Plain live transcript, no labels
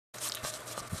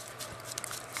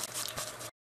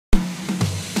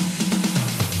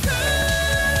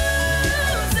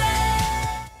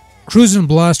Cruis'n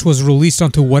Blast was released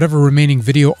onto whatever remaining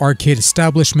video arcade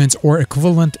establishments or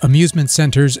equivalent amusement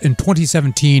centers in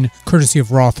 2017, courtesy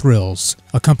of Raw Thrills,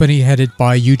 a company headed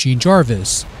by Eugene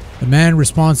Jarvis, the man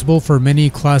responsible for many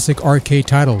classic arcade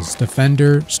titles: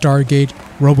 Defender, Stargate,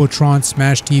 Robotron,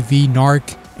 Smash TV,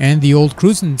 Narc, and the old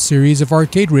Cruis'n series of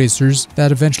arcade racers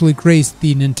that eventually graced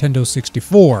the Nintendo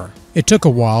 64. It took a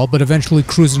while, but eventually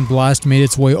Cruis'n Blast made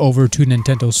its way over to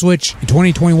Nintendo Switch in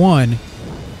 2021.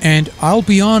 And I'll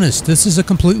be honest, this is a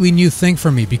completely new thing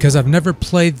for me because I've never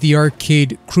played the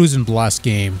arcade Cruis'n Blast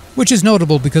game, which is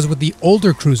notable because with the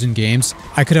older Cruis'n games,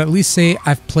 I could at least say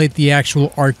I've played the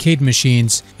actual arcade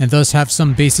machines and thus have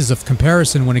some basis of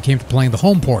comparison when it came to playing the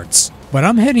home ports. But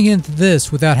I'm heading into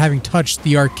this without having touched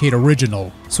the arcade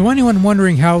original. So anyone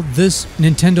wondering how this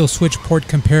Nintendo Switch port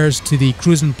compares to the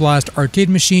Cruis'n Blast arcade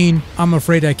machine, I'm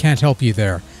afraid I can't help you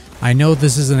there. I know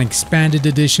this is an expanded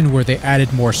edition where they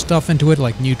added more stuff into it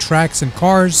like new tracks and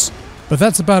cars, but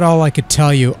that's about all I could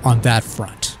tell you on that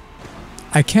front.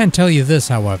 I can tell you this,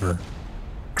 however.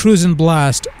 Cruis'n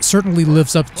Blast certainly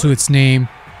lives up to its name,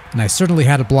 and I certainly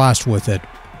had a blast with it.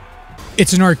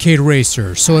 It's an arcade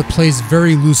racer, so it plays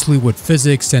very loosely with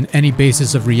physics and any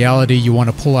basis of reality you want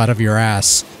to pull out of your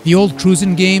ass. The old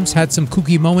Cruis'n games had some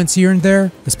kooky moments here and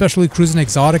there, especially Cruis'n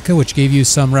Exotica, which gave you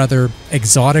some rather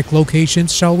exotic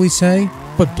locations, shall we say.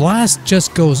 But Blast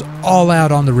just goes all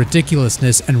out on the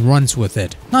ridiculousness and runs with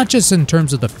it. Not just in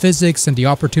terms of the physics and the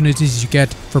opportunities you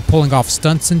get for pulling off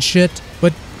stunts and shit,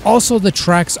 but also the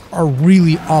tracks are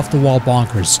really off-the-wall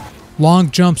bonkers.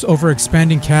 Long jumps over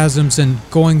expanding chasms and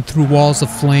going through walls of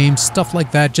flame, stuff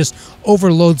like that just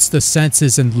overloads the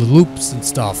senses and the loops and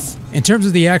stuff. In terms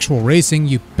of the actual racing,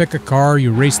 you pick a car,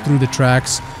 you race through the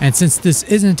tracks, and since this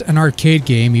isn't an arcade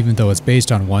game, even though it's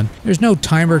based on one, there's no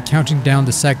timer counting down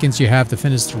the seconds you have to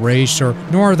finish the race,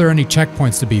 nor are there any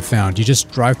checkpoints to be found. You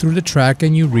just drive through the track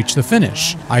and you reach the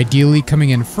finish. Ideally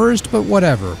coming in first, but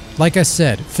whatever. Like I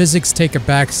said, physics take a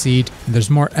backseat, and there's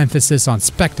more emphasis on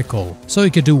spectacle. So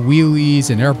you could do wheelies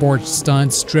and airborne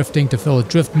stunts, drifting to fill a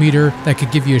drift meter that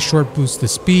could give you a short boost to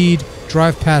speed,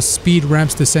 drive past speed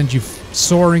ramps to send you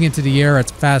soaring into the air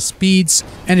at fast speeds,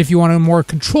 and if you want a more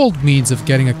controlled means of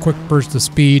getting a quick burst of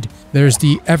speed, there's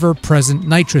the ever-present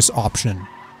nitrous option.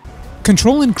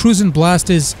 Controlling Cruis'n Blast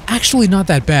is actually not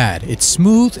that bad. It's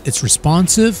smooth, it's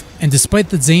responsive, and despite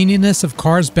the zaniness of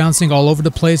cars bouncing all over the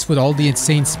place with all the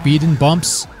insane speed and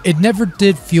bumps, it never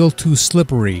did feel too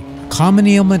slippery. A common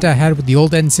ailment I had with the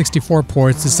old N64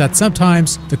 ports is that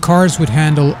sometimes the cars would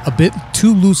handle a bit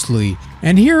too loosely,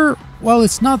 and here, while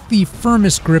it's not the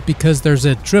firmest grip because there's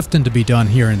a drifting to be done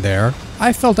here and there,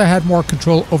 I felt I had more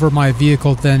control over my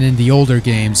vehicle than in the older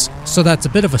games, so that's a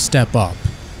bit of a step up.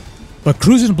 But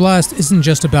Cruis'n Blast isn't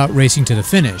just about racing to the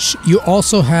finish. You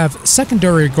also have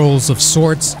secondary goals of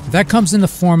sorts that comes in the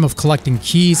form of collecting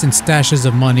keys and stashes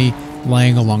of money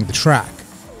laying along the track.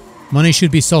 Money should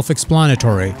be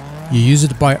self-explanatory. You use it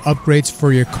to buy upgrades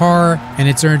for your car, and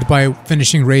it's earned by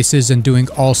finishing races and doing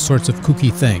all sorts of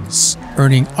kooky things.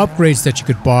 Earning upgrades that you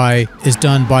could buy is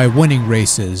done by winning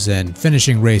races and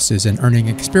finishing races and earning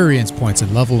experience points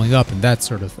and leveling up and that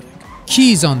sort of thing.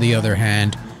 Keys, on the other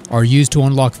hand, are used to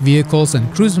unlock vehicles, and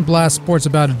Cruis'n Blast sports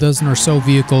about a dozen or so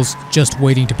vehicles just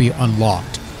waiting to be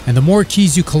unlocked. And the more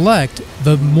keys you collect,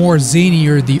 the more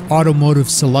zanier the automotive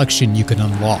selection you can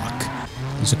unlock.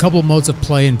 There's a couple modes of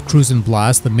play in Cruis'n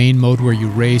Blast, the main mode where you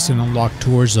race and unlock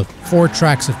tours of 4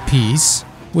 tracks apiece,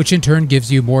 which in turn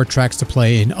gives you more tracks to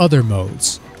play in other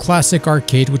modes. Classic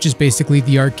Arcade, which is basically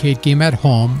the arcade game at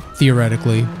home,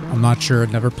 theoretically. I'm not sure,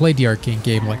 I've never played the arcade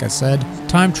game like I said.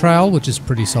 Time Trial, which is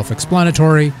pretty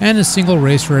self-explanatory, and a single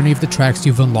race for any of the tracks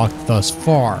you've unlocked thus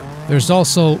far. There's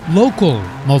also local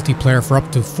multiplayer for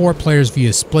up to 4 players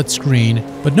via split screen,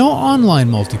 but no online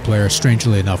multiplayer,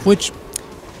 strangely enough, which,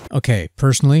 okay,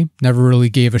 personally, never really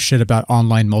gave a shit about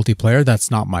online multiplayer, that's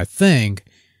not my thing.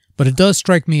 But it does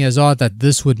strike me as odd that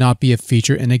this would not be a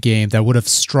feature in a game that would have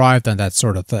strived on that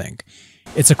sort of thing.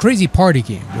 It's a crazy party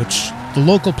game, which the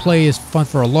local play is fun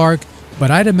for a lark,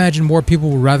 but I'd imagine more people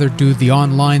would rather do the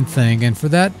online thing, and for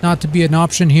that not to be an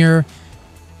option here,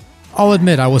 I'll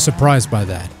admit I was surprised by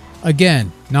that.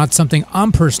 Again, not something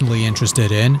I'm personally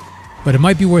interested in, but it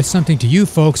might be worth something to you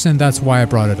folks, and that's why I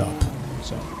brought it up.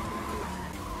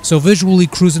 So visually,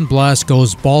 Cruis'n Blast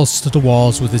goes balls to the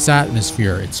walls with its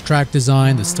atmosphere, its track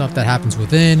design, the stuff that happens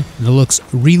within, and it looks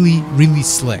really, really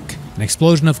slick. An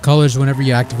explosion of colors whenever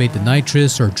you activate the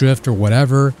nitrous or drift or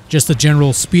whatever, just the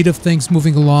general speed of things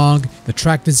moving along, the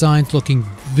track designs looking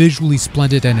visually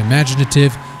splendid and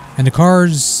imaginative, and the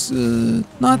cars,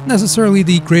 not necessarily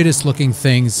the greatest looking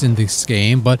things in this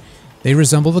game, but They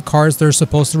resemble the cars they're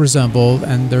supposed to resemble,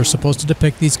 and they're supposed to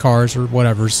depict these cars or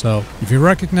whatever. So if you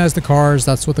recognize the cars,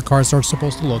 that's what the cars are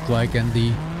supposed to look like. And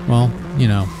well, you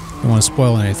know, don't want to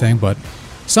spoil anything, but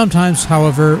sometimes,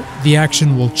 however, the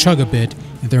action will chug a bit,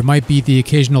 and there might be the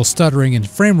occasional stuttering in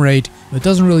frame rate, but it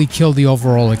doesn't really kill the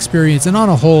overall experience, and on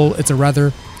a whole, it's a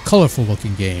rather colorful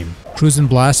looking game. Cruis'n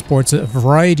Blast sports a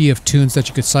variety of tunes that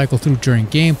you could cycle through during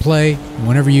gameplay, and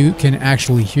whenever you can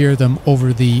actually hear them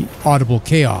over the audible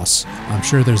chaos. I'm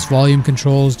sure there's volume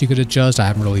controls you could adjust. I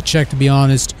haven't really checked, to be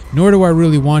honest, nor do I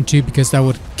really want to, because that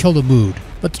would kill the mood.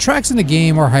 But the tracks in the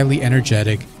game are highly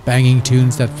energetic, banging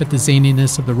tunes that fit the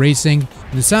zaniness of the racing,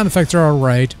 and the sound effects are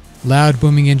alright. Loud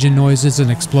booming engine noises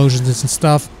and explosions and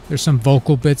stuff. There's some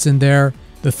vocal bits in there.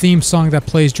 The theme song that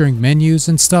plays during menus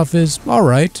and stuff is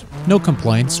alright. No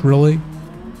complaints, really.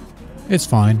 It's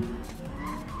fine.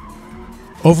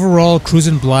 Overall,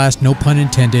 Cruis'n Blast, no pun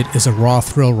intended, is a raw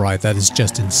thrill ride that is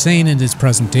just insane in its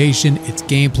presentation, its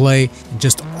gameplay, and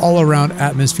just all-around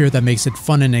atmosphere that makes it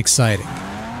fun and exciting.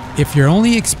 If your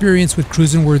only experience with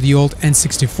Cruis'n were the old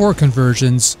N64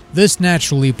 conversions, this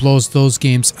naturally blows those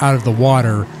games out of the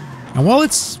water. And while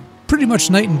it's pretty much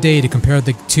night and day to compare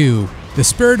the two, the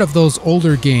spirit of those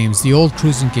older games, the old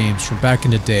Cruis'n games from back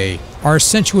in the day, are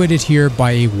accentuated here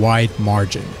by a wide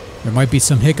margin. There might be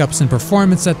some hiccups in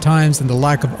performance at times, and the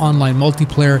lack of online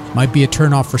multiplayer might be a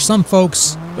turnoff for some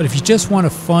folks, but if you just want a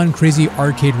fun, crazy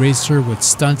arcade racer with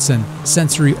stunts and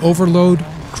sensory overload,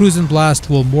 Cruis'n Blast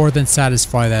will more than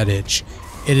satisfy that itch.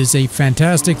 It is a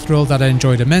fantastic thrill that I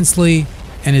enjoyed immensely,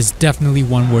 and is definitely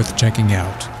one worth checking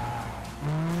out.